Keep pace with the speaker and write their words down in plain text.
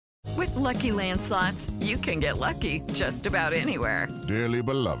With Lucky Land Slots, you can get lucky just about anywhere. Dearly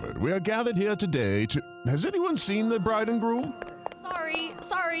beloved, we are gathered here today to... Has anyone seen the bride and groom?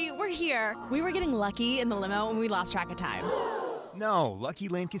 Sorry, we're here. We were getting lucky in the limo and we lost track of time. No, Lucky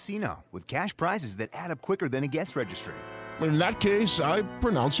Land Casino, with cash prizes that add up quicker than a guest registry. In that case, I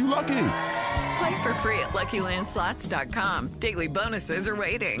pronounce you lucky. Play for free at LuckyLandSlots.com. Daily bonuses are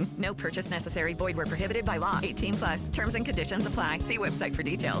waiting. No purchase necessary. Void where prohibited by law. 18+. Terms and conditions apply. See website for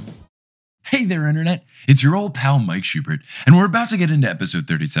details. Hey there, Internet. It's your old pal Mike Schubert, and we're about to get into episode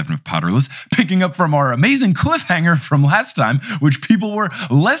 37 of Potterless, picking up from our amazing cliffhanger from last time, which people were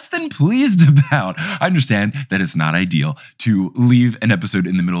less than pleased about. I understand that it's not ideal to leave an episode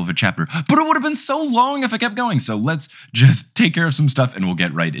in the middle of a chapter, but it would have been so long if I kept going, so let's just take care of some stuff and we'll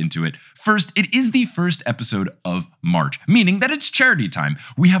get right into it. First, it is the first episode of March, meaning that it's charity time.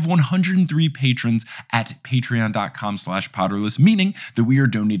 We have 103 patrons at patreon.com/Potterless, meaning that we are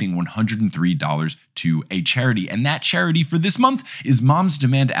donating $103 to a charity, and that charity for this month is Moms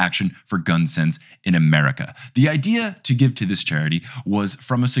Demand Action for Gun Sense in America. The idea to give to this charity was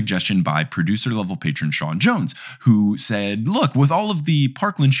from a suggestion by producer-level patron Sean Jones, who said, look, with all of the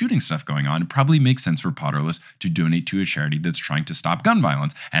Parkland shooting stuff going on, it probably makes sense for Potterless to donate to a charity that's trying to stop gun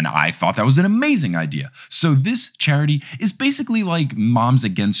violence, and I thought that was an amazing idea. So this charity is basically like Moms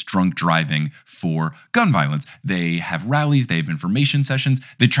Against Drunk Driving for gun violence. They have rallies, they have information sessions,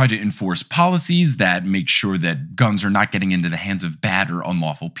 they try to enforce policies that make sure that guns are not getting into the hands of bad or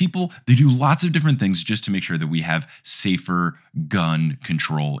unlawful people. They do lots of different things just to make sure that we have safer gun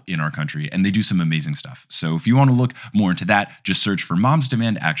control in our country, and they do some amazing stuff. So if you want to look more into that, just search for Moms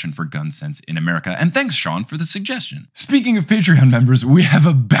Demand Action for Gun Sense in America. And thanks, Sean, for the suggestion. Speaking of Patreon members, we have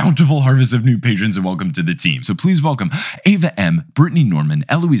a bountiful harvest of new patrons, and welcome to the team. So please welcome Ava M., Brittany Norman,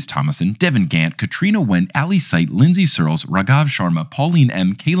 Eloise Thomason, Devin Gant, Katrina Wendt, Ali Sight, Lindsay Searles, Raghav Sharma, Pauline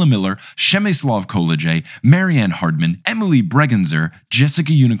M., Kayla Miller, Shemislav Kolajay, Marianne Hardman, Emily Bregenzer,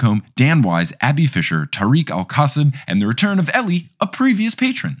 Jessica Unicombe, Dan Wise, Abby Fisher, Tariq Al-Qasim, and the return of Ellie, a previous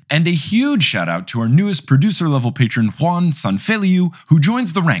patron. And a huge shout out to our newest producer-level patron, Juan Sanfeliu, who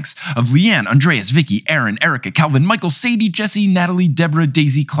joins the ranks of Leanne, Andreas, Vicky, Aaron, Erica, Calvin, Michael, Sadie, Jesse, Natalie, Deborah,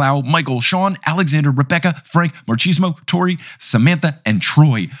 Daisy, Clow, Michael, Sean, Alexander, Rebecca, Frank, Marchismo, Tori, Samantha, and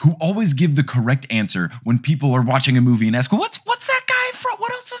Troy, who always give the correct answer when people are watching a movie and ask, what's that guy from?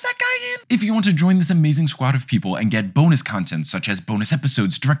 What else was that guy in? If you want to join this amazing squad of people and get bonus content such as bonus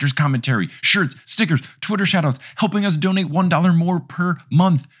episodes, director's commentary, shirts, stickers, Twitter shoutouts, helping us donate $1 more per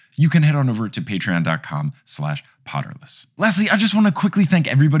month, you can head on over to patreon.com/Potterless. Lastly, I just want to quickly thank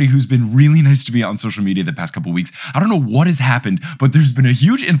everybody who's been really nice to me on social media the past couple weeks. I don't know what has happened, but there's been a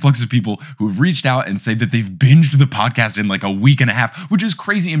huge influx of people who have reached out and said that they've binged the podcast in like a week and a half, which is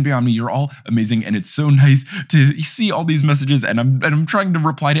crazy and beyond me. You're all amazing, and it's so nice to see all these messages, and I'm trying to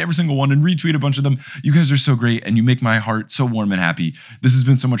reply to every single one and retweet a bunch of them. You guys are so great, and you make my heart so warm and happy. This has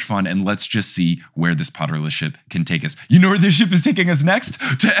been so much fun, and let's just see where this Potterless ship can take us. You know where this ship is taking us next?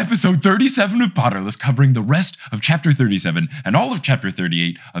 To episode 37 of Potterless, covering the rest of chapter 37 and all of chapter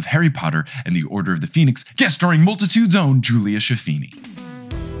 38 of Harry Potter and the Order of the Phoenix, guest starring Multitude's own Julia Schifini.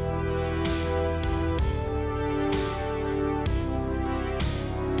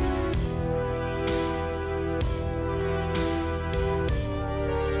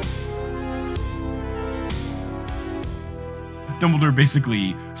 Dumbledore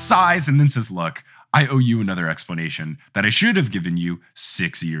basically sighs and then says, look, I owe you another explanation that I should have given you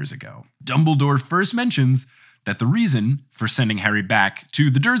 6 years ago. Dumbledore first mentions that the reason for sending Harry back to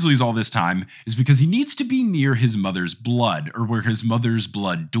the Dursleys all this time is because he needs to be near his mother's blood, or where his mother's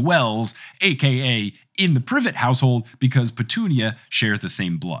blood dwells, aka in the Privet household, because Petunia shares the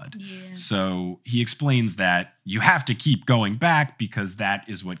same blood. Yeah. So he explains that you have to keep going back because that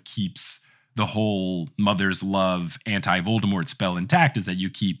is what keeps the whole mother's love anti-Voldemort spell intact, is that you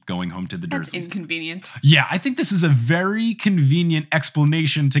keep going home to the Dursleys. That's inconvenient. Yeah, I think this is a very convenient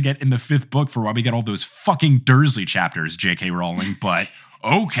explanation to get in the 5th book for why we get all those fucking Dursley chapters, J.K. Rowling, but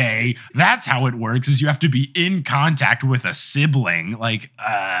okay, that's how it works, is you have to be in contact with a sibling. Like,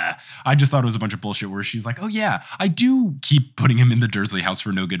 I just thought it was a bunch of bullshit where she's like, oh yeah, I do keep putting him in the Dursley house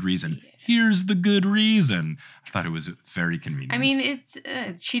for no good reason. Here's the good reason. I thought it was very convenient. I mean, it's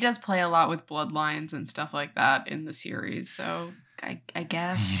she does play a lot with bloodlines and stuff like that in the series, so I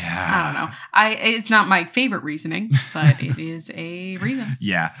guess. Yeah. I don't know. It's not my favorite reasoning, but it is a reason.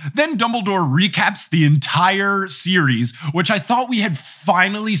 Yeah. Then Dumbledore recaps the entire series, which I thought we had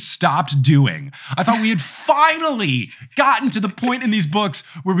finally stopped doing. I thought we had finally gotten to the point in these books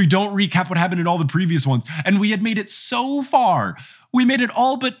where we don't recap what happened in all the previous ones, and we had made it so far. we made it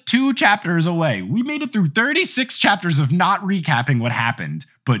all but 2 chapters away. We made it through 36 chapters of not recapping what happened.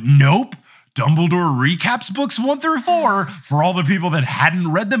 But nope. Dumbledore recaps books 1 through 4 for all the people that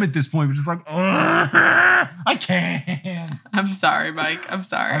hadn't read them at this point, which is like, I can't. I'm sorry, Mike. I'm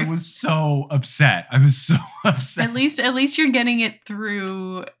sorry. I was so upset. At least you're getting it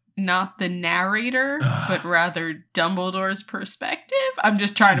through not the narrator, but rather Dumbledore's perspective. I'm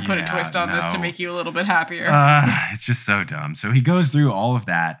just trying to put a twist on this to make you a little bit happier. It's just so dumb. So he goes through all of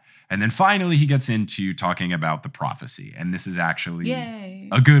that. And then finally he gets into talking about the prophecy. And this is actually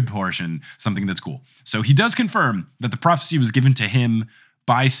a good portion, something that's cool. So he does confirm that the prophecy was given to him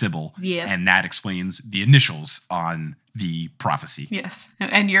by Sybil. Yeah. And that explains the initials on the prophecy. Yes.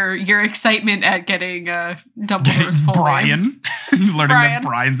 And your excitement at getting Dumbledore's full name. Learning that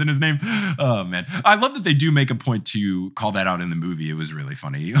Brian's in his name. Oh, man. I love that they do make a point to call that out in the movie. It was really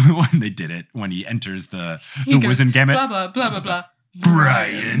funny when they did it, when he enters the Wizengamot. Blah, blah, blah, blah, blah.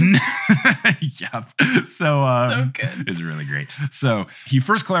 Brian. Yep. So good. It's really great. So he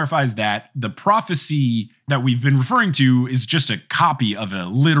first clarifies that the prophecy that we've been referring to is just a copy of a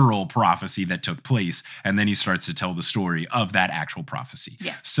literal prophecy that took place. And then he starts to tell the story of that actual prophecy.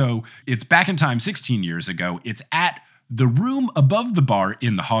 Yeah. So it's back in time 16 years ago. It's at the room above the bar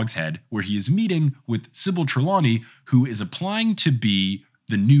in the Hogshead where he is meeting with Sybil Trelawney, who is applying to be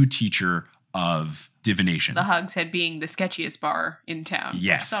the new teacher of divination. The Hogshead being the sketchiest bar in town.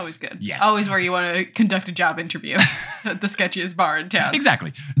 Yes. It's always good. Yes. Always where you want to conduct a job interview at the sketchiest bar in town.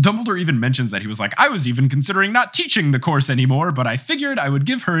 Exactly. Dumbledore even mentions that he was like, I was even considering not teaching the course anymore, but I figured I would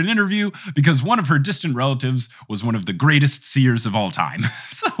give her an interview because one of her distant relatives was one of the greatest seers of all time.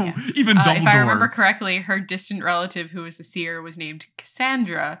 So even Dumbledore... If I remember correctly, her distant relative who was a seer was named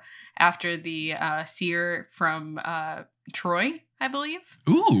Cassandra after the seer from Troy, I believe.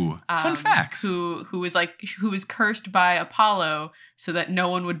 Ooh, fun facts. Who was cursed by Apollo so that no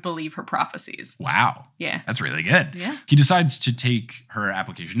one would believe her prophecies. Wow. Yeah. That's really good. Yeah. He decides to take her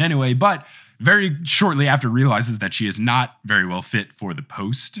application anyway, but very shortly after realizes that she is not very well fit for the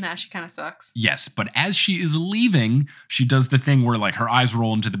post. Nah, she kind of sucks. Yes, but as she is leaving, she does the thing where like her eyes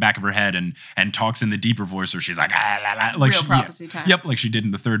roll into the back of her head and talks in the deeper voice where she's like, like real prophecy time. Yep, like she did in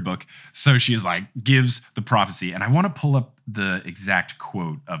the 3rd book. So she is like, gives the prophecy. And I want to pull up the exact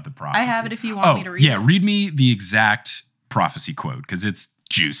quote of the prophecy. I have it if you want me to read it. Yeah, read me the exact prophecy quote because it's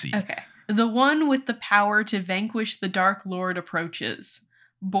juicy. Okay. The one with the power to vanquish the Dark Lord approaches.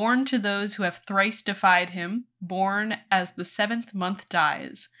 Born to those who have thrice defied him, born as the 7th month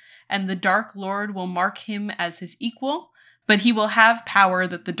dies, and the Dark Lord will mark him as his equal, but he will have power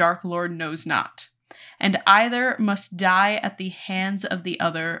that the Dark Lord knows not. And either must die at the hands of the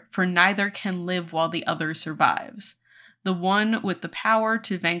other, for neither can live while the other survives. The one with the power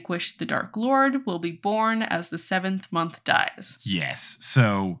to vanquish the Dark Lord will be born as the 7th month dies. Yes,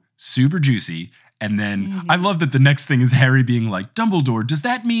 so super juicy. And then I love that the next thing is Harry being like, Dumbledore, does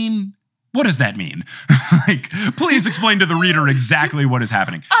that mean... What does that mean? Like, please explain to the reader exactly what is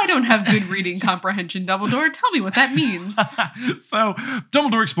happening. I don't have good reading comprehension, Dumbledore. Tell me what that means. So,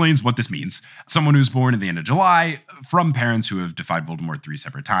 Dumbledore explains what this means. Someone who's born at the end of July from parents who have defied Voldemort 3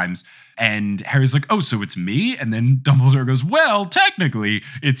 separate times. And Harry's like, oh, so it's me? And then Dumbledore goes, well, technically,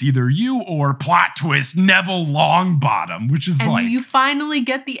 it's either you or, plot twist, Neville Longbottom, which is and you finally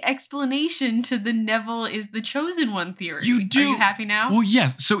get the explanation to the Neville is the chosen one theory. You do. Are you happy now? Well,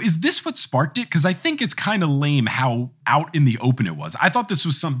 yes. So is this what sparked it? Because I think it's kind of lame how out in the open it was. I thought this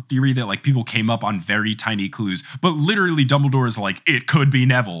was some theory that like people came up on very tiny clues, but literally Dumbledore is like, it could be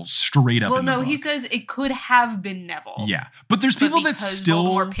Neville straight up in the book. He says it could have been Neville. Yeah. But there's people that still...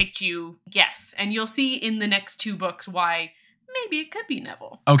 Voldemort picked you, yes. And you'll see in the next 2 books why maybe it could be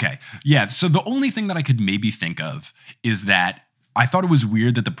Neville. Okay. Yeah. So the only thing that I could maybe think of is that I thought it was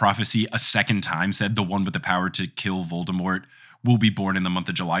weird that the prophecy a second time said the one with the power to kill Voldemort will be born in the month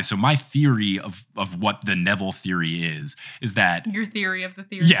of July. So my theory of what the Neville theory is that... Your theory of the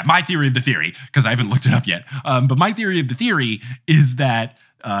theory? Yeah, my theory of the theory, because I haven't looked it up yet. But my theory of the theory is that,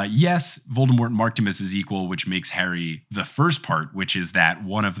 yes, Voldemort marked him as his equal, which makes Harry the first part, which is that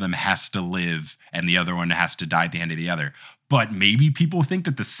one of them has to live and the other one has to die at the end of the other. But maybe people think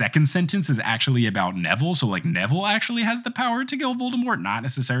that the second sentence is actually about Neville. So like Neville actually has the power to kill Voldemort, not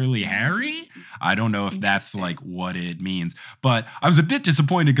necessarily Harry. I don't know if that's like what it means. But I was a bit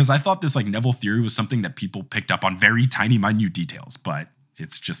disappointed because I thought this like Neville theory was something that people picked up on very tiny, minute details. But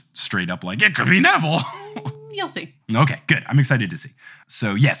it's just straight up like, it could be Neville. You'll see. Okay, good. I'm excited to see.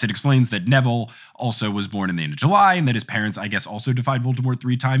 So yes, it explains that Neville also was born in the end of July and that his parents, I guess, also defied Voldemort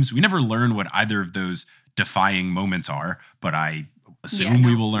 3 times. We never learn what either of those defying moments are, but I assume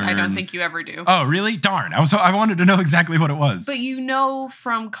we will learn. I don't think you ever do. Oh, really? Darn. I wanted to know exactly what it was. But you know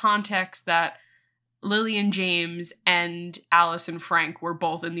from context that Lily and James and Alice and Frank were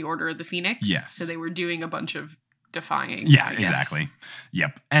both in the Order of the Phoenix. Yes. So they were doing a bunch of defying. Yeah, exactly.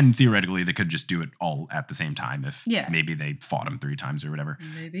 Yep. And theoretically, they could just do it all at the same time if maybe they fought him 3 times or whatever.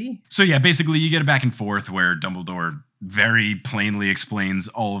 Maybe. So yeah, basically you get a back and forth where Dumbledore very plainly explains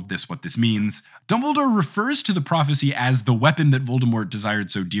all of this, what this means. Dumbledore refers to the prophecy as the weapon that Voldemort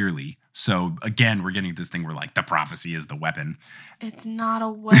desired so dearly. So again, we're getting this thing where like the prophecy is the weapon. It's not a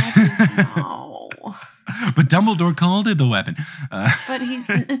weapon, no. But Dumbledore called it the weapon. But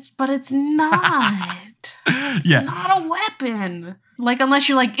it's not. Yeah. It's not a weapon. Like, unless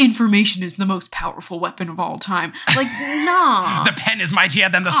you're like, information is the most powerful weapon of all time. Like, no. The pen is mightier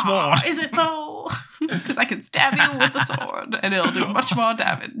than the sword. Is it though? Because I can stab you with the sword and it'll do much more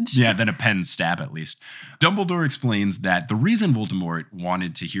damage. Yeah, than a pen stab at least. Dumbledore explains that the reason Voldemort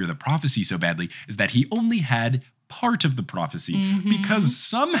wanted to hear the prophecy so badly is that he only had part of the prophecy because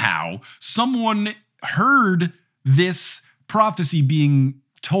somehow someone heard this prophecy being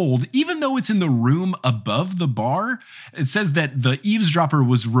told, even though it's in the room above the bar. It says that the eavesdropper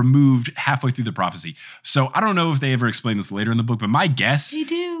was removed halfway through the prophecy. So I don't know if they ever explain this later in the book, but my guess... They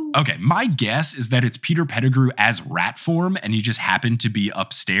do. Okay, my guess is that it's Peter Pettigrew as rat form, and he just happened to be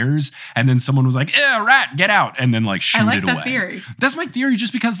upstairs, and then someone was like, rat, get out, and then like shoot it away. I like that theory. That's my theory,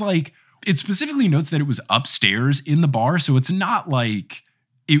 just because like it specifically notes that it was upstairs in the bar, so it's not like...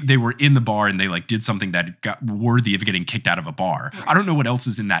 they were in the bar and they like did something that got worthy of getting kicked out of a bar. Right. I don't know what else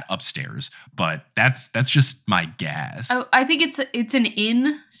is in that upstairs, but that's just my guess. Oh, I think it's an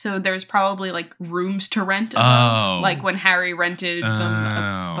inn, so there's probably like rooms to rent above, like when Harry rented them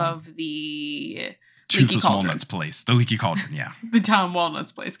above the Toothless Walnut's place, the Leaky Cauldron, yeah. The Tom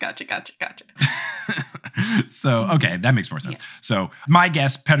Walnut's place. Gotcha. So, okay, that makes more sense. Yeah. So, my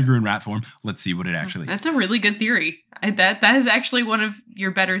guess, Pettigrew in rat form. Let's see what it actually is. That's a really good theory. That is actually one of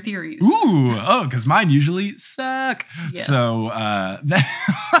your better theories. Ooh, because mine usually suck. Yes. So,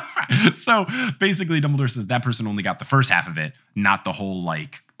 so basically, Dumbledore says that person only got the first half of it, not the whole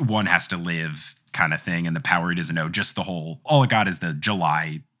like one has to live kind of thing, and the power he doesn't know. Just the whole. All it got is the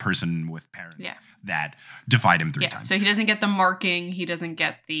July person with parents that defied him 3 times. So he doesn't get the marking. He doesn't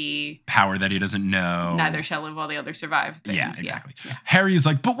get the power that he doesn't know. Neither shall live while the other survive. Things. Yeah, exactly. Yeah. Harry is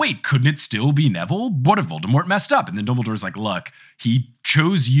like, but wait, couldn't it still be Neville? What if Voldemort messed up? And then Dumbledore's like, look, he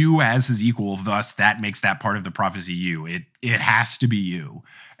chose you as his equal, thus that makes that part of the prophecy you. It has to be you.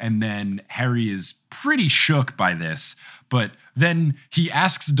 And then Harry is pretty shook by this, but then he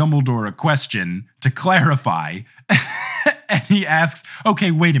asks Dumbledore a question to clarify. And he asks,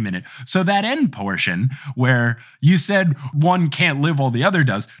 okay, wait a minute. So that end portion where you said one can't live while the other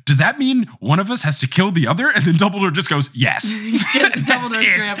does that mean one of us has to kill the other? And then Dumbledore just goes, yes. Dumbledore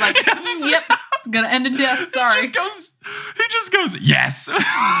straight up like, yep, gonna end in death, sorry. He just goes, yes.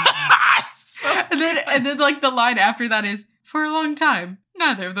 and then like the line after that is, for a long time,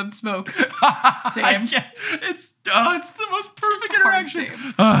 neither of them smoke. Sam. Yeah, it's the most perfect interaction.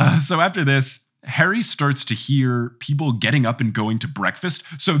 So after this, Harry starts to hear people getting up and going to breakfast.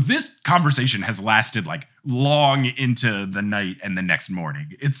 So this conversation has lasted like long into the night and the next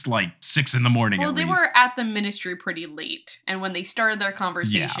morning. It's like 6 a.m. Well, they were at the ministry pretty late. And when they started their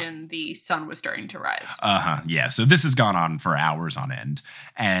conversation, the sun was starting to rise. Yeah. So this has gone on for hours on end.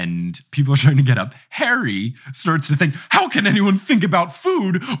 And people are trying to get up. Harry starts to think, how can anyone think about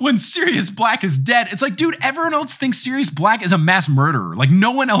food when Sirius Black is dead? It's like, dude, everyone else thinks Sirius Black is a mass murderer. Like,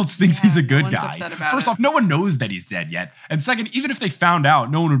 no one else thinks he's a good guy. First off, no one knows that he's dead yet. And second, even if they found out,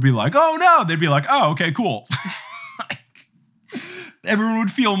 no one would be like, oh no. They'd be like, oh, okay, cool. Everyone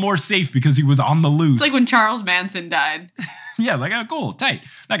would feel more safe because he was on the loose. It's like when Charles Manson died. Yeah, like, oh, cool, tight.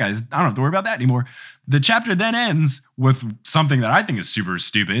 That guy's, I don't have to worry about that anymore. The chapter then ends with something that I think is super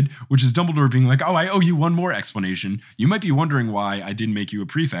stupid, which is Dumbledore being like, oh, I owe you one more explanation. You might be wondering why I didn't make you a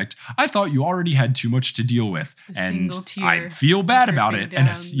prefect. I thought you already had too much to deal with. And I feel bad about it. And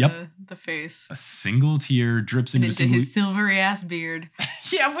the face. A single tear drips into his silvery ass beard.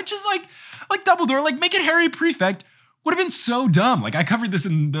 Yeah, which is like Dumbledore, like making Harry prefect would have been so dumb. Like, I covered this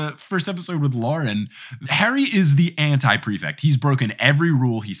in the first episode with Lauren. Harry is the anti-prefect. He's broken every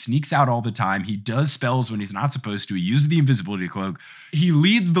rule. He sneaks out all the time. He does spells when he's not supposed to. He uses the invisibility cloak. He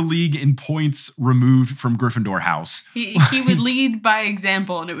leads the league in points removed from Gryffindor House. He would lead by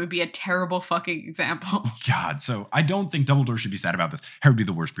example, and it would be a terrible fucking example. God, so I don't think Dumbledore should be sad about this. Harry would be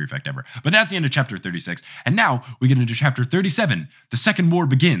the worst prefect ever. But that's the end of chapter 36. And now we get into chapter 37. The Second War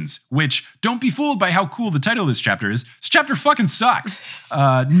begins, which, don't be fooled by how cool the title of this chapter is. This chapter fucking sucks.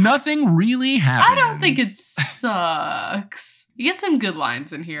 Nothing really happens. I don't think it's sucks. You get some good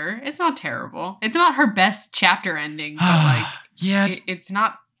lines in here. It's not terrible. It's not her best chapter ending, but like, it's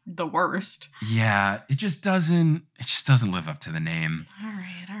not the worst. Yeah, it just doesn't live up to the name. All right.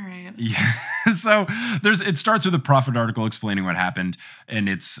 Yeah. So it starts with a Prophet article explaining what happened, and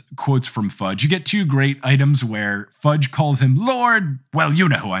it's quotes from Fudge. You get two great items where Fudge calls him Lord, well, you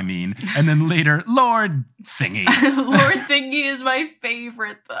know who I mean, and then later, Lord Thingy. Lord Thingy is my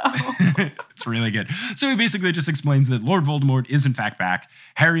favorite, though. It's really good. So he basically just explains that Lord Voldemort is in fact back.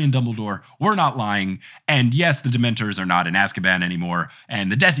 Harry and Dumbledore were not lying. And yes, the Dementors are not in Azkaban anymore.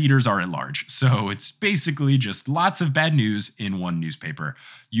 And the Death Eaters are at large. So it's basically just lots of bad news in one newspaper.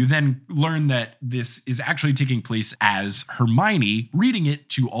 You then learn that this is actually taking place as Hermione reading it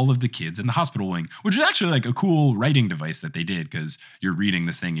to all of the kids in the hospital wing, which is actually like a cool writing device that they did because you're reading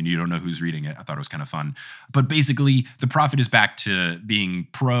this thing and you don't know who's reading it. I thought it was kind of fun. But basically, the Prophet is back to being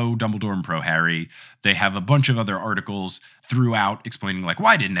pro Dumbledore and pro Harry. They have a bunch of other articles throughout explaining like,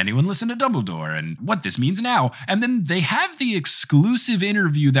 why didn't anyone listen to Dumbledore and what this means now? And then they have the exclusive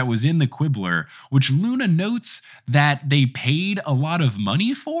interview that was in the Quibbler, which Luna notes that they paid a lot of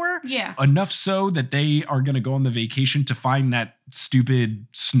money for. Yeah. Enough so that they are going to go on the vacation to find that stupid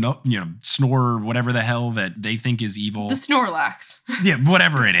snore, whatever the hell that they think is evil. The Snorlax. Yeah,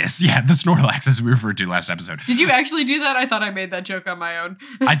 whatever it is. Yeah, the Snorlax as we referred to last episode. Did you actually do that? I thought I made that joke on my own.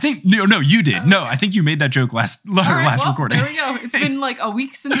 I think, no, you did. No, I think you made that joke last recording. There we go. It's been like a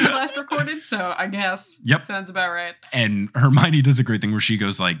week since we last recorded, so I guess. Yep. Sounds about right. And Hermione does a great thing where she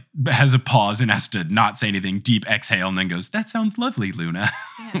goes like, has a pause and has to not say anything, deep exhale, and then goes, that sounds lovely, Luna.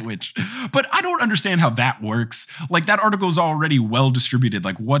 Yeah. But I don't understand how that works. Like that article is already well distributed.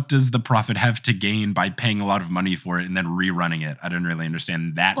 Like what does the Prophet have to gain by paying a lot of money for it and then rerunning it? I don't really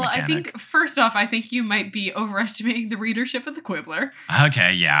understand that mechanic. I think first off, I think you might be overestimating the readership of the Quibbler.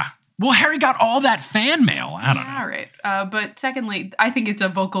 Okay, yeah. Well, Harry got all that fan mail. I don't know. All right. But secondly, I think it's a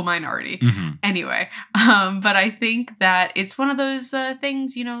vocal minority. Mm-hmm. Anyway, but I think that it's one of those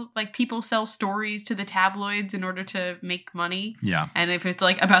things, like people sell stories to the tabloids in order to make money. Yeah. And if it's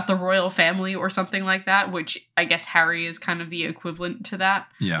like about the royal family or something like that, which I guess Harry is kind of the equivalent to that,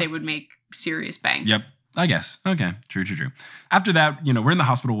 they would make serious bank. Yep. I guess. Okay. True. After that, we're in the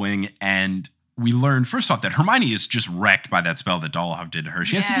hospital wing and we learn, first off, that Hermione is just wrecked by that spell that Dolohov did to her.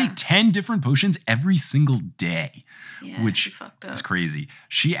 She has to take 10 different potions every single day, which is crazy.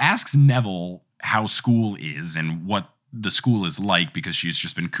 She asks Neville how school is and what the school is like because she's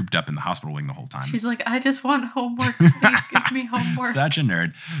just been cooped up in the hospital wing the whole time. She's like, I just want homework. Please give me homework. Such a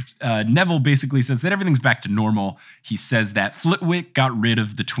nerd. Neville basically says that everything's back to normal. He says that Flitwick got rid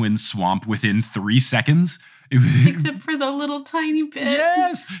of the twin swamp within 3 seconds. Except for the little tiny bit.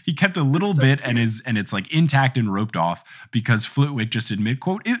 Yes, he kept a little bit and it's like intact and roped off because Flitwick just admit,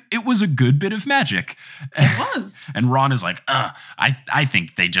 quote, it was a good bit of magic. It was. And Ron is like, I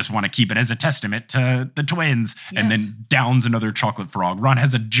think they just want to keep it as a testament to the twins. Yes. And then downs another chocolate frog. Ron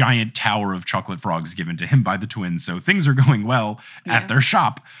has a giant tower of chocolate frogs given to him by the twins, so things are going well at their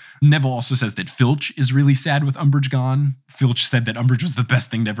shop. Neville also says that Filch is really sad with Umbridge gone. Filch said that Umbridge was the best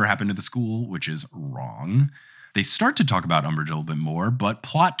thing to ever happen to the school, which is wrong. They start to talk about Umbridge a little bit more, but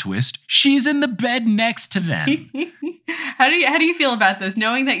plot twist, she's in the bed next to them. How do you feel about this?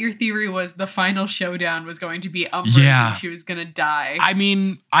 Knowing that your theory was the final showdown was going to be Umbridge and she was going to die. I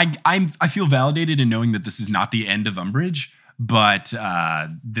mean, I feel validated in knowing that this is not the end of Umbridge. But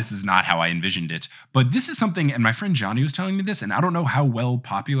this is not how I envisioned it. But this is something, and my friend Johnny was telling me this, and I don't know how well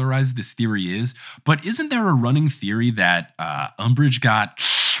popularized this theory is, but isn't there a running theory that Umbridge got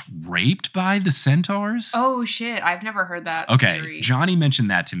raped by the centaurs? Oh, shit. I've never heard that theory. Johnny mentioned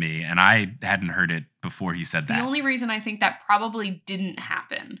that to me, and I hadn't heard it before he said that. The only reason I think that probably didn't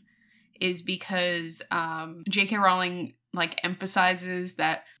happen is because J.K. Rowling, emphasizes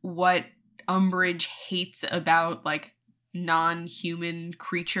that what Umbridge hates about, non-human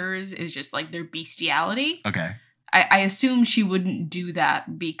creatures is just their bestiality. Okay. I assume she wouldn't do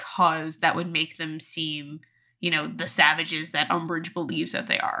that because that would make them seem, the savages that Umbridge believes that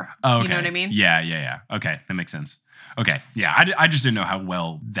they are. Oh, okay. You know what I mean? Yeah. Okay, that makes sense. Okay, yeah, I just didn't know how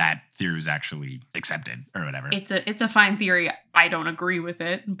well that theory was actually accepted or whatever. It's a fine theory. I don't agree with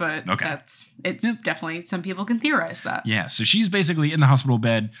it, but it's definitely, some people can theorize that. Yeah, so she's basically in the hospital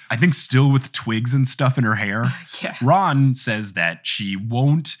bed, I think still with twigs and stuff in her hair. Yeah. Ron says that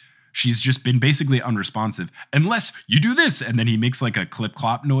she's just been basically unresponsive unless you do this, and then he makes a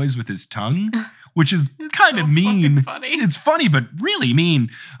clip-clop noise with his tongue. Which is kind of mean. Funny. It's funny, but really mean.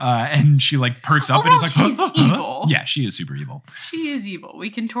 And she perks up and is like, he's evil. evil. Yeah, she is super evil. She is evil. We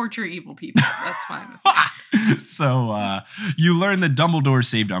can torture evil people. That's fine with me. So you learn that Dumbledore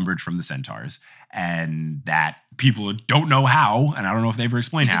saved Umbridge from the Centaurs, and that people don't know how, and I don't know if they ever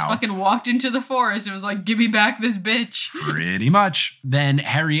explained He how. just fucking walked into the forest and was like, give me back this bitch. Pretty much. Then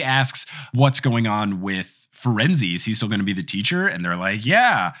Harry asks what's going on with Firenze. Is he still going to be the teacher? And they're like,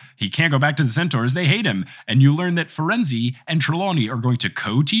 yeah, he can't go back to the Centaurs. They hate him. And you learn that Firenze and Trelawney are going to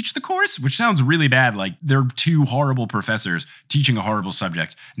co-teach the course, which sounds really bad. Like, they're two horrible professors teaching a horrible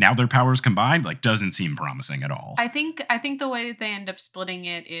subject. Now their powers combined, like, doesn't seem promising at all. I think the way that they end up splitting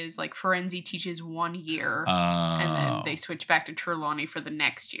it is like Firenze teaches 1 year, and then they switch back to Trelawney for the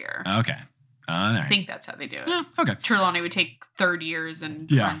next year. Okay. All right. I think that's how they do it. Yeah, okay. Trelawney would take 3rd years and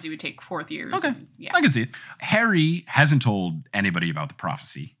Firenze would take 4th years. Okay. And, yeah. I can see it. Harry hasn't told anybody about the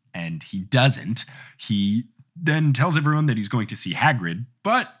prophecy, and he doesn't. He then tells everyone that he's going to see Hagrid,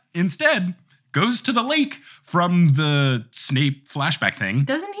 but instead goes to the lake from the Snape flashback thing.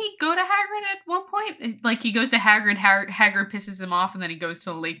 Doesn't he go to Hagrid at one point? Like, he goes to Hagrid, Hagrid pisses him off, and then he goes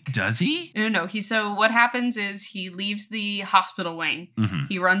to the lake. Does he? No. So what happens is he leaves the hospital wing. Mm-hmm.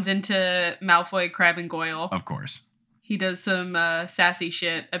 He runs into Malfoy, Crabbe, and Goyle. Of course. He does some sassy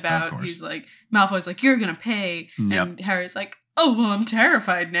shit about, Of course. he's like, Malfoy's like, you're gonna pay. Yep. And Harry's like, oh, well, I'm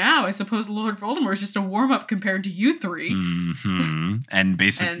terrified now. I suppose Lord Voldemort's just a warm-up compared to you three. Mm-hmm. And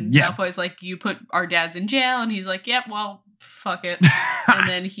basically, And yeah. Malfoy's like, you put our dads in jail. And he's like, yep, well, fuck it. And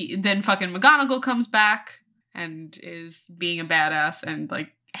then fucking McGonagall comes back and is being a badass and,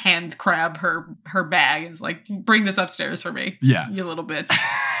 like, hands Crabbe her bag and is like, bring this upstairs for me. Yeah. You little bitch.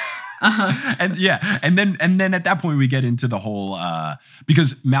 And then at that point we get into the whole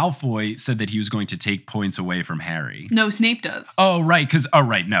because Malfoy said that he was going to take points away from Harry. No, Snape does. Oh right,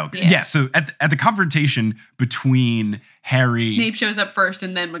 no. Yeah, so at the confrontation between Harry, Snape shows up first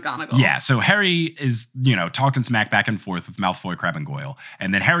and then McGonagall. Yeah, so Harry is, talking smack back and forth with Malfoy, Crabbe, and Goyle.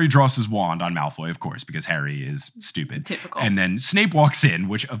 And then Harry draws his wand on Malfoy, of course, because Harry is stupid. Typical. And then Snape walks in,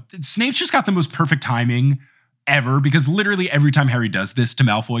 which Snape's just got the most perfect timing ever, because literally every time Harry does this to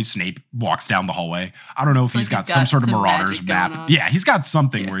Malfoy, Snape walks down the hallway. I don't know if he's got some sort of Marauders map. Yeah, he's got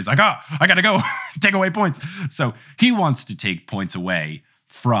something where he's like, oh, I gotta go take away points. So he wants to take points away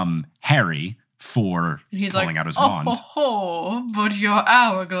from Harry for pulling out his wand. But your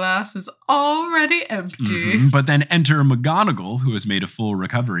hourglass is already empty. Mm-hmm. But then enter McGonagall, who has made a full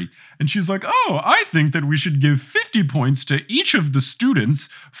recovery, and she's like, oh, I think that we should give 50 points to each of the students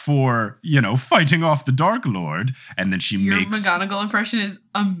for, fighting off the Dark Lord. And then she Your makes... McGonagall impression is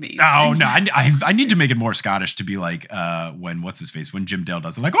amazing. Oh, no, I need to make it more Scottish to be like when Jim Dale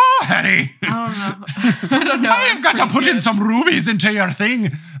does it, like, oh, Harry. I don't know. I have got to put in some rubies into your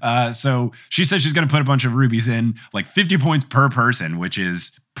thing. So she says she's going to put a bunch of rubies in, like 50 points per person, which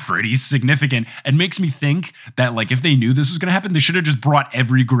is pretty significant, and makes me think that, like, if they knew this was going to happen, they should have just brought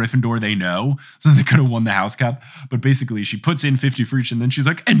every Gryffindor they know, so they could have won the House Cup. But basically, she puts in 50 for each, and then she's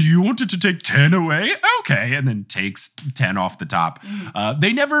like, and you wanted to take 10 away? Okay, and then takes 10 off the top.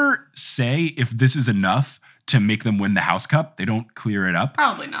 They never say if this is enough to make them win the House Cup. They don't clear it up.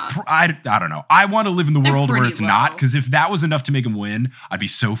 Probably not. I don't know. I want to live in the world where it's low. not, because if that was enough to make them win, I'd be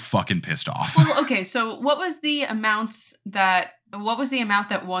so fucking pissed off. Well, okay, so what was the amount that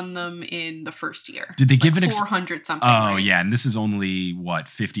won them in the first year? Did they give an 400 something? Oh, right? yeah, and this is only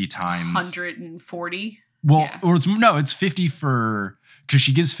 50 times 140. Well, yeah. or it's 50 for, because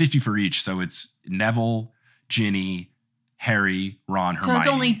she gives 50 for each, so it's Neville, Ginny, Harry, Ron, Hermione. So it's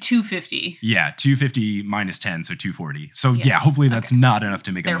only 250. Yeah, 250 minus 10, so 240. So yeah, hopefully that's not enough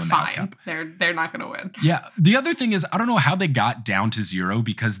to make them They're win the House Cup. They're not going to win. Yeah, the other thing is, I don't know how they got down to 0,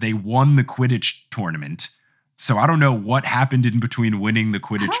 because they won the Quidditch tournament. So I don't know what happened in between winning the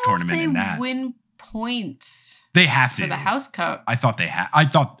Quidditch tournament and that. They win points. They have to for the House Cup. I thought they had. I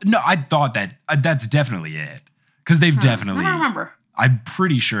thought that that's definitely it, because they've definitely. I don't remember. I'm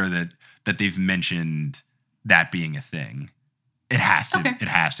pretty sure that they've mentioned that being a thing. It has to. Okay. It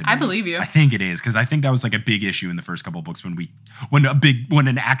has to be. I believe you. I think it is, because I think that was like a big issue in the first couple of books when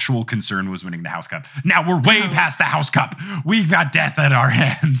an actual concern was winning the House Cup. Now we're way past the House Cup. We've got death at our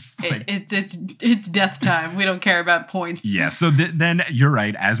hands. It's death time. We don't care about points. Yeah. So then you're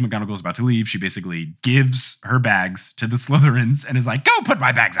right. As McGonagall's about to leave, she basically gives her bags to the Slytherins and is like, "Go put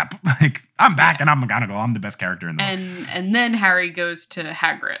my bags up." Like, I'm back and I'm McGonagall. I'm the best character in the world. And then Harry goes to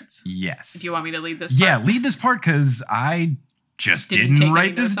Hagrid's. Yes. Do you want me to lead this part? Yeah, lead this part, because I just Didn't didn't take write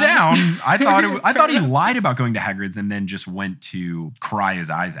any this notes on it? down. I thought he enough. lied about going to Hagrid's and then just went to cry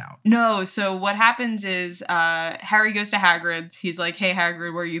his eyes out. No, so what happens is Harry goes to Hagrid's. He's like, hey,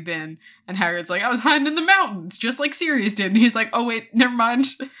 Hagrid, where you been? And Hagrid's like, I was hiding in the mountains, just like Sirius did. And he's like, oh, wait, never mind.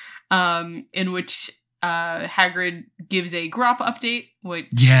 In which Hagrid gives a Grop update, which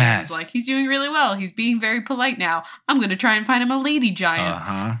Yes. is like, he's doing really well. He's being very polite now. I'm going to try and find him a lady giant.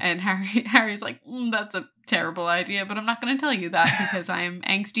 Uh-huh. And Harry's like, that's a terrible idea, but I'm not going to tell you that because I am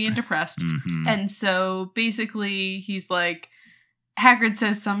angsty and depressed. Mm-hmm. And so basically he's like, Hagrid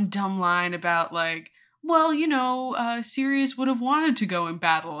says some dumb line about like, well, Sirius would have wanted to go in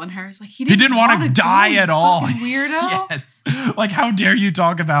battle. And Harry's like, he didn't want to die at all. Weirdo. Yes. Like, how dare you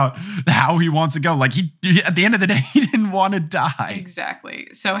talk about how he wants to go? Like, he at the end of the day, he didn't want to die. Exactly.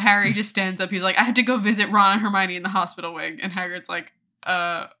 So Harry just stands up. He's like, I had to go visit Ron and Hermione in the hospital wing. And Hagrid's like,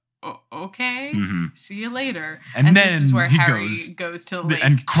 okay. Mm-hmm. See you later. And then this is where he Harry goes to the lake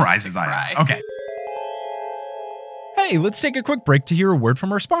and cries just his to eye cry. out. Okay. Hey, let's take a quick break to hear a word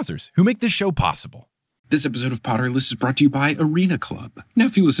from our sponsors who make this show possible. This episode of Potterless is brought to you by Arena Club. Now,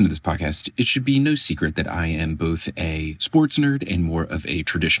 if you listen to this podcast, it should be no secret that I am both a sports nerd and more of a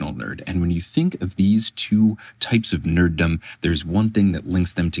traditional nerd. And when you think of these two types of nerddom, there's one thing that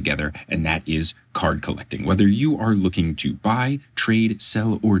links them together, and that is card collecting. Whether you are looking to buy, trade,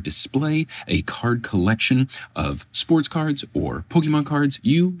 sell, or display a card collection of sports cards or Pokemon cards,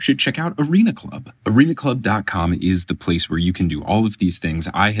 you should check out Arena Club. ArenaClub.com is the place where you can do all of these things.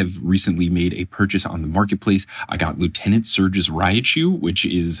 I have recently made a purchase on the marketplace. I got Lieutenant Surge's Raichu, which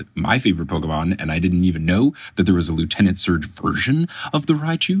is my favorite Pokemon, and I didn't even know that there was a Lieutenant Surge version of the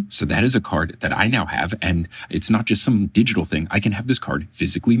Raichu. So that is a card that I now have, and it's not just some digital thing. I can have this card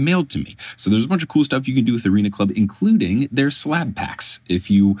physically mailed to me. So there's a bunch of cool stuff you can do with Arena Club, including their slab packs.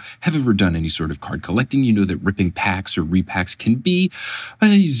 If you have ever done any sort of card collecting, you know that ripping packs or repacks can be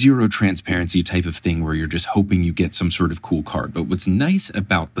a zero transparency type of thing where you're just hoping you get some sort of cool card. But what's nice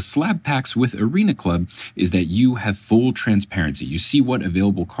about the slab packs with Arena Club is that you have full transparency. You see what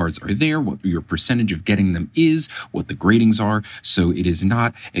available cards are there, what your percentage of getting them is, what the gradings are. So it is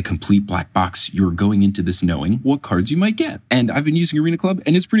not a complete black box. You're going into this knowing what cards you might get. And I've been using Arena Club,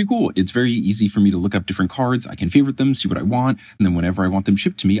 and it's pretty cool. It's very easy for me to look up different cards. I can favorite them, see what I want, and then whenever I want them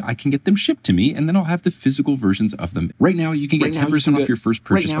shipped to me, I can get them shipped to me, and then I'll have the physical versions of them. Right now, you can get 10% off your first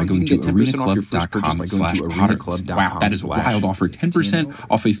purchase by going to arenaclub.com/Potterless. Wow, that is a wild offer. 10%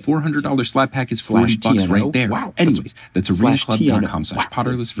 off a $400 slab pack is $40 right there. Wow. Anyways, that's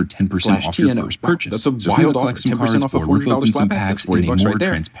arenaclub.com/Potterless for 10% off your first purchase. That's a So if you wild collect offer. some cards 10% off a or rip $40 open some slab pack, packs that's in a $40 more right there.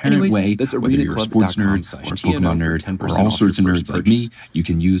 transparent Anyways, way, that's whether you're a sports nerd or a Pokemon nerd or all sorts of nerds like me, you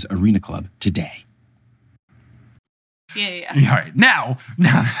can use Arena Club today. Yeah. All right, now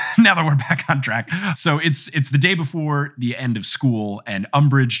that we're back on track. So it's the day before the end of school, and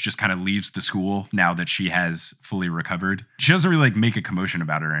Umbridge just kind of leaves the school now that she has fully recovered. She doesn't really make a commotion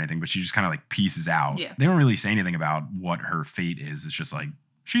about it or anything, but she just kind of pieces out. Yeah. They don't really say anything about what her fate is. It's just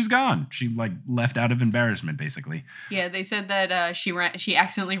she's gone. She left out of embarrassment, basically. Yeah, they said that she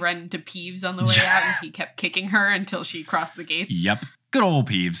accidentally ran into Peeves on the way out, and he kept kicking her until she crossed the gates. Yep. Good old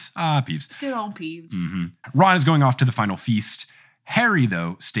Peeves. Peeves. Good old Peeves. Mm-hmm. Ron is going off to the final feast. Harry,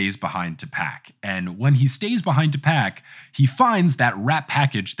 though, stays behind to pack. And when he stays behind to pack, he finds that wrap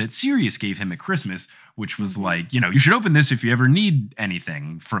package that Sirius gave him at Christmas, which was you should open this if you ever need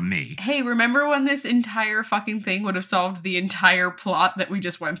anything from me. Hey, remember when this entire fucking thing would have solved the entire plot that we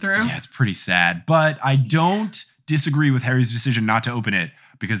just went through? Yeah, it's pretty sad. But I don't disagree with Harry's decision not to open it,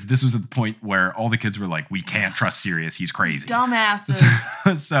 because this was at the point where all the kids were like, we can't trust Sirius, he's crazy.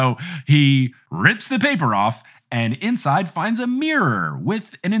 Dumbasses. So he rips the paper off, and inside finds a mirror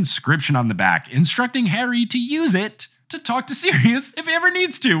with an inscription on the back instructing Harry to use it to talk to Sirius if he ever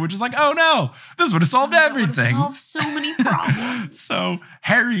needs to, which is oh no, this would have solved everything. Solved so many problems. So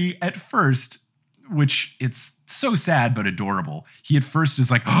Harry at first, which it's so sad but adorable, he at first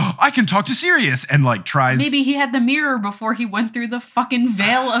is I can talk to Sirius, and tries. Maybe he had the mirror before he went through the fucking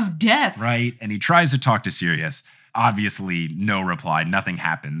veil of death. Right, and he tries to talk to Sirius. Obviously, no reply, nothing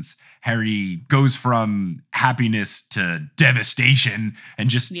happens. Harry goes from happiness to devastation and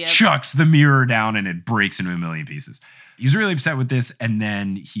just chucks the mirror down, and it breaks into a million pieces. He's really upset with this, and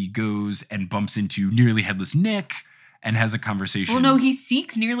then he goes and bumps into Nearly Headless Nick and has a conversation. Well, no, he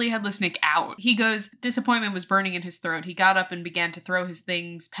seeks Nearly Headless Nick out. He goes, disappointment was burning in his throat. He got up and began to throw his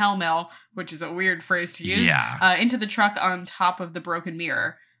things pell-mell, which is a weird phrase to use, into the truck on top of the broken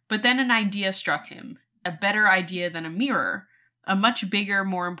mirror. But then an idea struck him. A better idea than a mirror. A much bigger,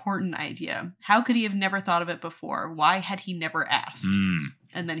 more important idea. How could he have never thought of it before? Why had he never asked?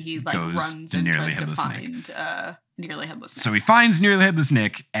 And then he runs and tries to find Nearly Headless Nick. So he finds Nearly Headless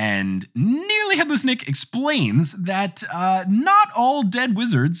Nick, and Nearly Headless Nick explains that not all dead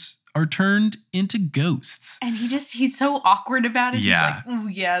wizards are turned into ghosts. And he's so awkward about it. Yeah. He's like, oh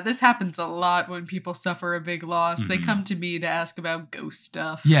yeah, this happens a lot when people suffer a big loss. Mm-hmm. They come to me to ask about ghost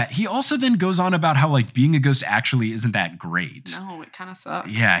stuff. Yeah, he also then goes on about how like being a ghost actually isn't that great. No, it kind of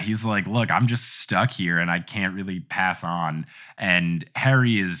sucks. Yeah, he's like, look, I'm just stuck here and I can't really pass on. And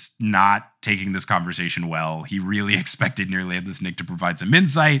Harry is not taking this conversation well. He really expected nearly had this Nick to provide some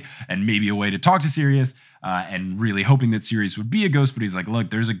insight and maybe a way to talk to Sirius. And really hoping that Sirius would be a ghost, but he's like,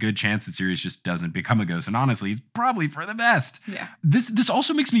 look, there's a good chance that Sirius just doesn't become a ghost. And honestly, it's probably for the best. Yeah. This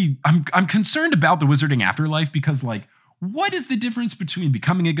also makes me, I'm concerned about the wizarding afterlife because like, what is the difference between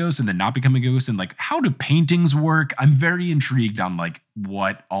becoming a ghost and then not becoming a ghost? And like, how do paintings work? I'm very intrigued on like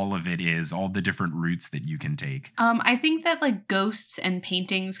what all of it is, all the different routes that you can take. I think that like ghosts and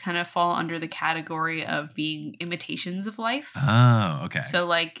paintings kind of fall under the category of being imitations of life. Oh, okay. So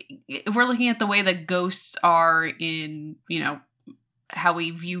like, if we're looking at the way that ghosts are in, how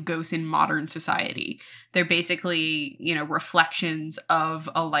we view ghosts in modern society, they're basically, reflections of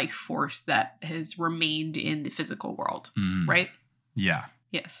a life force that has remained in the physical world, right? Yeah.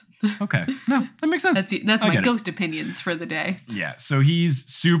 Yes. Okay. No, that makes sense. That's my ghost opinions for the day. Yeah. So he's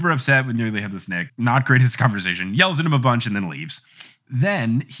super upset with nearly had this Nick. Not great at this conversation. Yells at him a bunch and then leaves.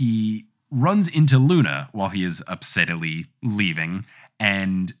 Then he runs into Luna while he is upsettedly leaving.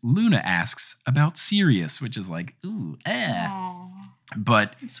 And Luna asks about Sirius, which is like, ooh, Aww.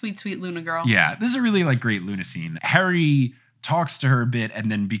 But sweet, sweet Luna girl. Yeah, this is a really like great Luna scene. Harry talks to her a bit and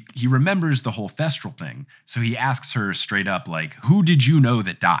then he remembers the whole Thestral thing. So he asks her straight up like, who did you know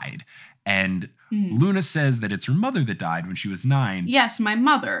that died? And Luna says that it's her mother that died when she was 9. Yes, my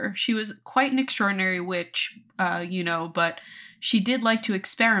mother. She was quite an extraordinary witch, but she did like to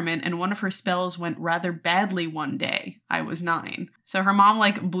experiment, and one of her spells went rather badly one day. I was 9. So her mom,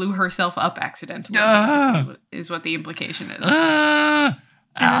 like, blew herself up accidentally, basically, is what the implication is. And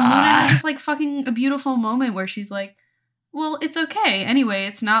then Luna has this, like, fucking a beautiful moment where she's like, well, it's okay. Anyway,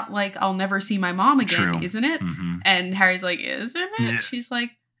 it's not like I'll never see my mom again, True. Isn't it? Mm-hmm. And Harry's like, isn't it? Yeah. She's like,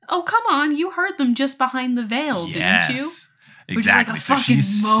 oh, come on. You heard them just behind the veil, didn't you? Exactly. Which is like a fucking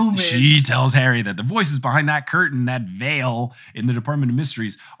moment. She tells Harry that the voices behind that curtain, that veil in the Department of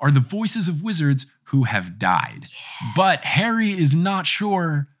Mysteries, are the voices of wizards who have died. Yeah. But Harry is not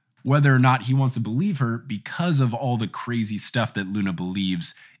sure whether or not he wants to believe her because of all the crazy stuff that Luna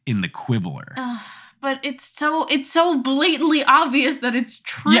believes in the Quibbler. But it's so blatantly obvious that it's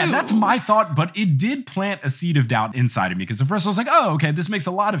true. Yeah, that's my thought, but it did plant a seed of doubt inside of me because at first I was like, oh, okay, this makes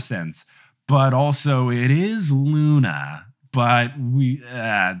a lot of sense. But also it is Luna. But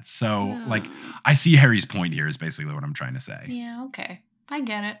I see Harry's point here is basically what I'm trying to say. Yeah, okay. I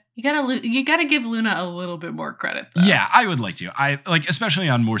get it. You gotta give Luna a little bit more credit, though. Yeah, I would like to. Especially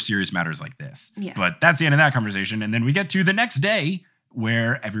on more serious matters like this. Yeah. But that's the end of that conversation. And then we get to the next day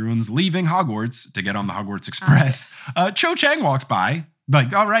where everyone's leaving Hogwarts to get on the Hogwarts Express. Cho Chang walks by.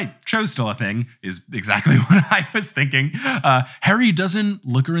 Like, all right, Cho's still a thing, is exactly what I was thinking. Harry doesn't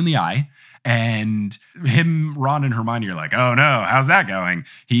look her in the eye. And him, Ron, and Hermione are like, oh no, how's that going?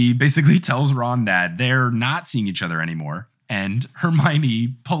 He basically tells Ron that they're not seeing each other anymore. And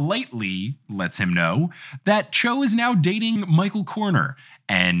Hermione politely lets him know that Cho is now dating Michael Corner.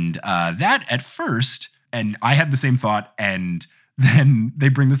 And that at first, and I had the same thought, and then they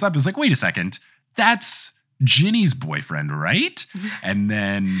bring this up. It's like, wait a second, that's Ginny's boyfriend, right? And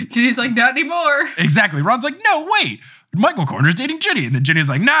then Ginny's like, not anymore. Exactly. Ron's like, no, wait. Michael Corner's dating Ginny. And then Ginny's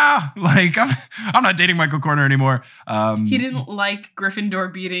like, nah, like, I'm not dating Michael Corner anymore. He didn't like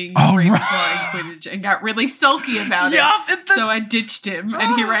Gryffindor beating Ravenclaw in Quidditch and got really sulky about it. So I ditched him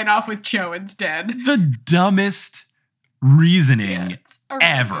and he ran off with Cho instead. The dumbest reasoning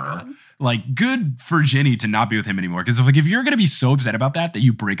ever. Like, good for Ginny to not be with him anymore. Because if you're going to be so upset about that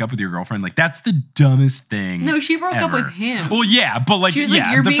you break up with your girlfriend, like, that's the dumbest thing. No, she broke up with him. Well, yeah, but like, she was like,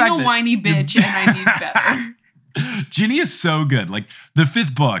 you're being a whiny bitch and I need better. Ginny is so good. Like, the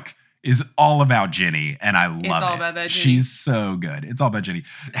 5th book is all about Ginny, and I love it. It's all about that Ginny. She's so good. It's all about Ginny.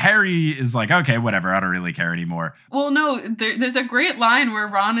 Harry is like, okay, whatever. I don't really care anymore. Well, no, there's a great line where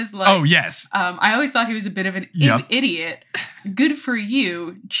Ron is like, oh, yes. I always thought he was a bit of an idiot. Good for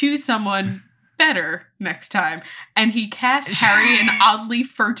you. Choose someone better next time. And he cast Harry an oddly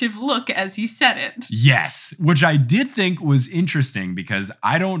furtive look as he said it. Yes, which I did think was interesting because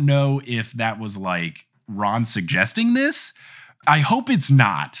I don't know if that was like Ron suggesting this. I hope it's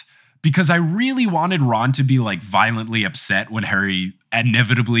not, because I really wanted Ron to be like violently upset when Harry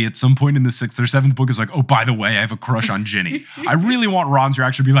inevitably at some point in the 6th or 7th book is like, oh, by the way, I have a crush on Ginny. I really want Ron's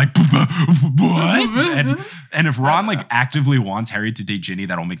reaction to be like, what? And if Ron like actively wants Harry to date Ginny,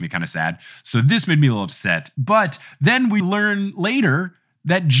 that'll make me kind of sad. So this made me a little upset. But then we learn later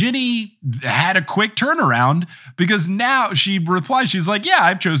that Ginny had a quick turnaround because now she replies, she's like, yeah,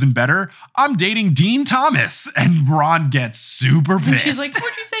 I've chosen better. I'm dating Dean Thomas. And Ron gets super pissed. And she's like,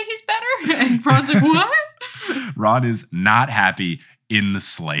 would you say he's better? And Ron's like, what? Ron is not happy in the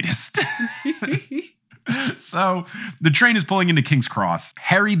slightest. So the train is pulling into King's Cross.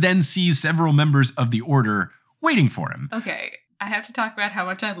 Harry then sees several members of the Order waiting for him. Okay, I have to talk about how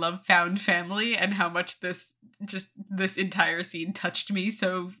much I love found family and how much this entire scene touched me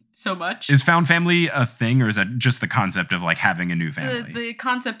so much. Is found family a thing, or is that just the concept of like having a new family? The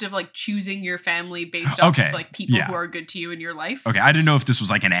concept of like choosing your family based off of like people who are good to you in your life. Okay, I didn't know if this was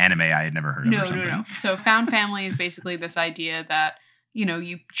like an anime I had never heard of or something. No. So found family is basically this idea that, you know,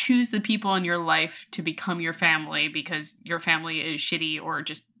 you choose the people in your life to become your family because your family is shitty or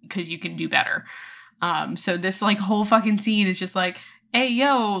just because you can do better. So this like whole fucking scene is just like, hey,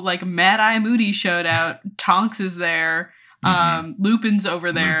 yo, like Mad Eye Moody showed out. Tonks is there. Lupin's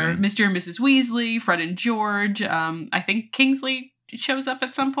over there. Mr. and Mrs. Weasley, Fred and George. I think Kingsley shows up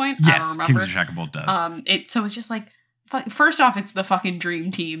at some point. Yes, I don't remember. Kingsley Shacklebolt does. So it's just like, first off, it's the fucking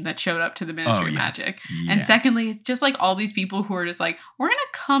dream team that showed up to the Ministry of Magic. And Yes. secondly, it's just like all these people who are just like, we're going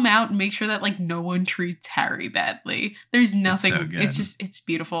to come out and make sure that like no one treats Harry badly. There's nothing. so good. It's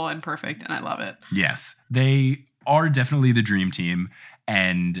beautiful and perfect. And I love it. Yes, they are definitely the dream team.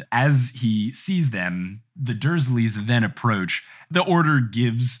 And as he sees them, the Dursleys then approach. The Order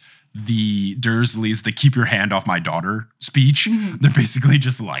gives the Dursleys the keep your hand off my daughter speech. They're basically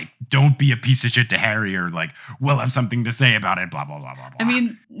just like, don't be a piece of shit to Harry, or like, we'll have something to say about it, blah, blah, blah, blah, blah. I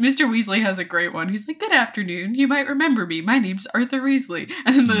mean, Mr. Weasley has a great one. He's like, good afternoon. You might remember me. My name's Arthur Weasley.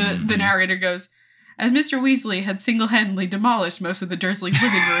 And then the narrator goes, as Mr. Weasley had single-handedly demolished most of the Dursleys'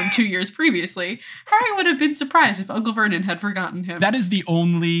 living room 2 years previously, Harry would have been surprised if Uncle Vernon had forgotten him. That is the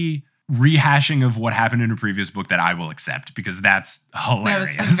only rehashing of what happened in a previous book that I will accept, because that's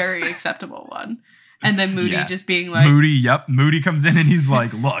hilarious. That was a very acceptable one. And then Moody just being like... Moody comes in and he's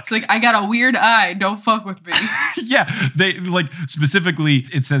like, look. It's like, I got a weird eye. Don't fuck with me. They like, specifically,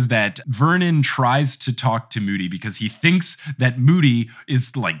 it says that Vernon tries to talk to Moody because he thinks that Moody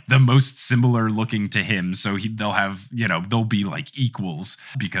is like the most similar looking to him. So they'll have, they'll be like equals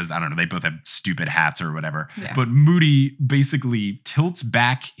because, I don't know, they both have stupid hats or whatever. Yeah. But Moody basically tilts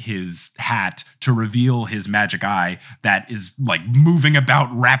back his hat to reveal his magic eye that is like moving about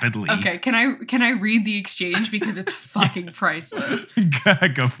rapidly. Okay, can I read the exchange because it's fucking priceless.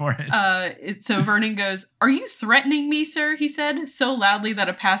 Go for it. So Vernon goes, "Are you threatening me, sir?" he said, so loudly that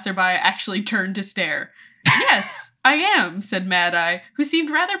a passerby actually turned to stare. "Yes, I am," said Mad Eye, who seemed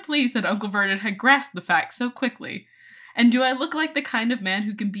rather pleased that Uncle Vernon had grasped the fact so quickly. "And do I look like the kind of man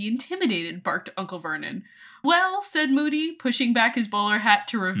who can be intimidated?" barked Uncle Vernon. "Well," said Moody, pushing back his bowler hat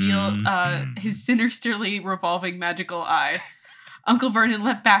to reveal his sinisterly revolving magical eye. Uncle Vernon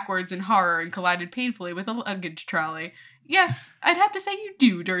leapt backwards in horror and collided painfully with a luggage trolley. "Yes, I'd have to say you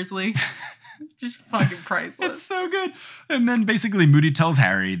do, Dursley." Just fucking priceless. It's so good. And then basically Moody tells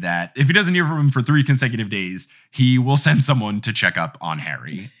Harry that if he doesn't hear from him for 3 consecutive days, he will send someone to check up on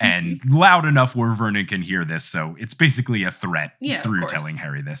Harry. And loud enough where Vernon can hear this, so it's basically a threat through telling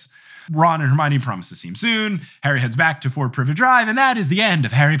Harry this. Ron and Hermione promise to see him soon. Harry heads back to Fort Privet Drive, and that is the end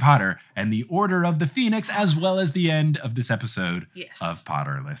of Harry Potter and the Order of the Phoenix, as well as the end of this episode of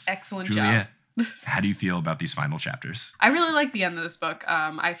Potterless. Excellent Julia, job. How do you feel about these final chapters? I really like the end of this book.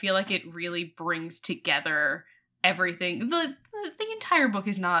 I feel like it really brings together everything. The entire book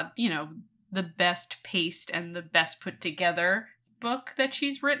is not, the best paced and the best put together book that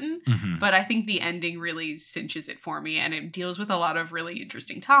she's written, but I think the ending really cinches it for me, and it deals with a lot of really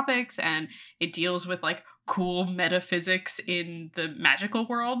interesting topics, and it deals with like cool metaphysics in the magical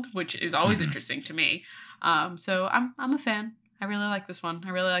world, which is always interesting to me. So I'm a fan. I really like this one. I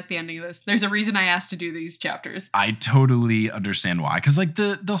really like the ending of this. There's a reason I asked to do these chapters. I totally understand why. Because like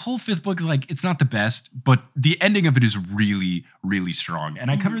the whole 5th book is like, it's not the best, but the ending of it is really, really strong. And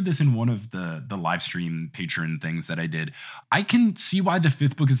I covered this in one of the live stream patron things that I did. I can see why the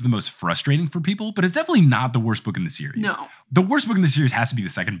 5th book is the most frustrating for people, but it's definitely not the worst book in the series. No. The worst book in the series has to be the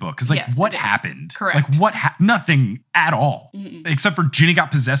 2nd book. Because what happened? Correct. Like nothing at all. Except for Ginny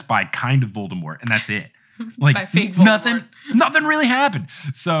got possessed by kind of Voldemort, and that's it. Like by fake Voldemort. Nothing really happened.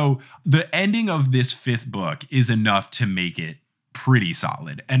 So the ending of this 5th book is enough to make it pretty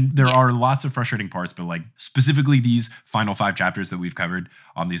solid. And there are lots of frustrating parts, but like specifically these final 5 chapters that we've covered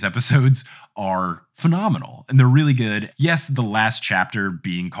on these episodes are phenomenal and they're really good. Yes, the last chapter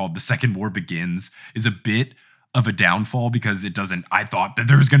being called The Second War Begins is a bit of a downfall because it doesn't. I thought that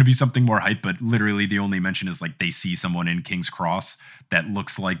there was going to be something more hype, but literally the only mention is like they see someone in King's Cross that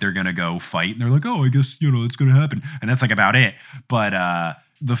looks like they're going to go fight, and they're like, oh, I guess, it's going to happen. And that's like about it. But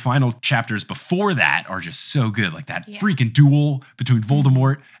the final chapters before that are just so good. Like that freaking duel between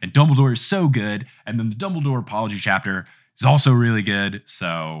Voldemort and Dumbledore is so good. And then the Dumbledore apology chapter is also really good.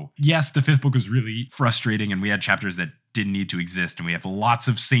 So yes, the 5th book was really frustrating, and we had chapters that didn't need to exist, and we have lots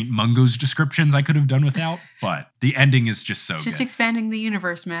of Saint Mungo's descriptions I could have done without, but the ending is just so good. Just expanding the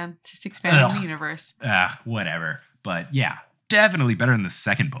universe, man. Just expanding the universe. Whatever. But yeah, definitely better than the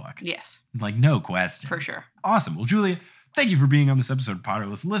 2nd book. Yes. Like, no question. For sure. Awesome. Well, Julia, thank you for being on this episode of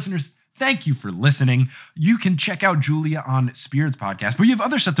Potterless. Listeners, thank you for listening. You can check out Julia on Spirits Podcast, but you have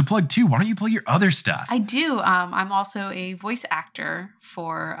other stuff to plug too. Why don't you plug your other stuff? I do. I'm also a voice actor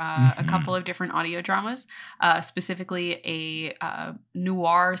for a couple of different audio dramas, specifically a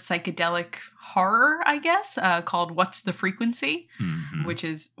noir psychedelic horror, I guess, called What's the Frequency, which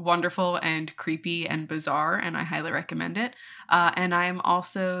is wonderful and creepy and bizarre, and I highly recommend it. And I'm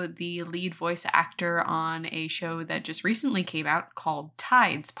also the lead voice actor on a show that just recently came out called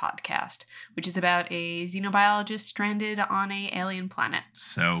Tides Podcast, which is about a xenobiologist stranded on an alien planet.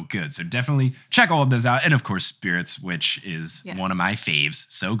 So good. So definitely check all of those out. And of course, Spirits, which is one of my faves.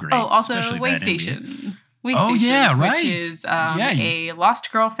 So great. Oh, also Waystation. Oh, yeah, right. Which is a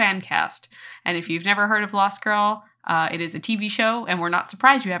Lost Girl fan cast. And if you've never heard of Lost Girl, it is a TV show, and we're not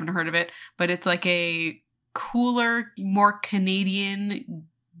surprised you haven't heard of it, but it's like a cooler, more Canadian,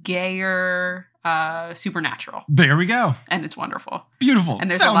 gayer Supernatural. There we go. And it's wonderful. Beautiful.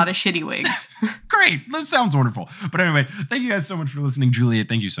 And there's a lot of shitty wigs. Great. That sounds wonderful. But anyway, thank you guys so much for listening. Julia,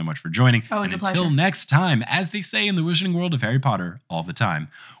 thank you so much for joining. Oh, it's a pleasure. Until next time, as they say in the Wizarding World of Harry Potter all the time,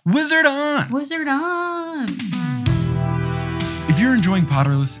 Wizard on! Wizard on! If you're enjoying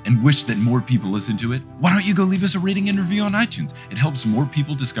Potterless and wish that more people listen to it, why don't you go leave us a rating and review on iTunes? It helps more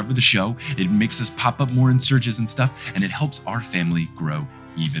people discover the show, it makes us pop up more in searches and stuff, and it helps our family grow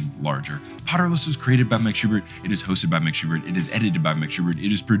even larger. Potterless was created by Mike Schubert. It is hosted by Mike Schubert. It is edited by Mike Schubert.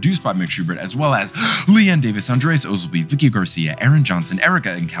 It is produced by Mike Schubert, as well as Leanne Davis, Andreas Osleby, Vicky Garcia, Aaron Johnson,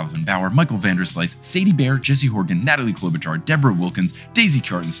 Erica and Calvin Bauer, Michael Vanderslice, Sadie Bear, Jesse Horgan, Natalie Klobuchar, Deborah Wilkins, Daisy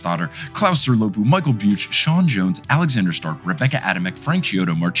Kjartan-Stoddard, Klaus Serlopu, Michael Buch, Sean Jones, Alexander Stark, Rebecca Adamek, Frank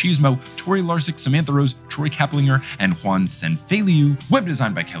Chiodo, Marchismo, Tori Larsick, Samantha Rose, Troy Kaplinger, and Juan Senfeliu. Web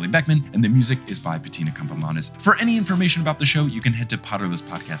design by Kelly Beckman, and the music is by Bettina Campamanes. For any information about the show, you can head to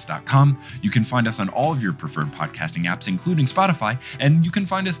potterlesspodcast.com. You can find us on all of your preferred podcasting apps, including Spotify, and you can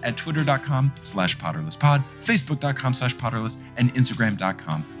find us at twitter.com/potterlesspod, facebook.com/potterless, and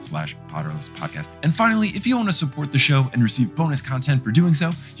instagram.com/potterlesspodcast. And finally, if you want to support the show and receive bonus content for doing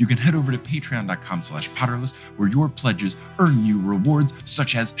so, you can head over to patreon.com/potterless, where your pledges earn you rewards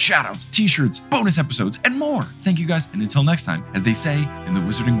such as shoutouts, t-shirts, bonus episodes, and more. Thank you guys, and until next time, as they say in the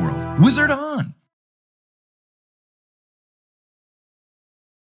Wizarding World, Wizard on!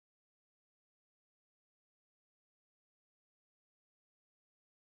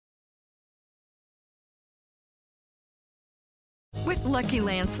 With Lucky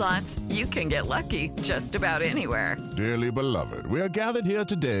Land Slots, you can get lucky just about anywhere. Dearly beloved, we are gathered here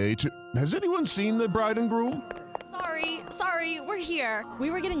today to... Has anyone seen the bride and groom? Sorry, we're here. We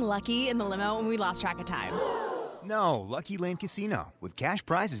were getting lucky in the limo and we lost track of time. No, Lucky Land Casino, with cash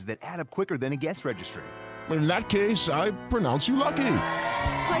prizes that add up quicker than a guest registry. In that case, I pronounce you lucky.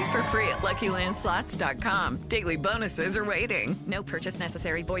 Play for free at LuckyLandSlots.com. Daily bonuses are waiting. No purchase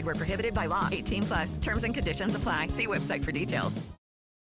necessary. Void where prohibited by law. 18+. Terms and conditions apply. See website for details.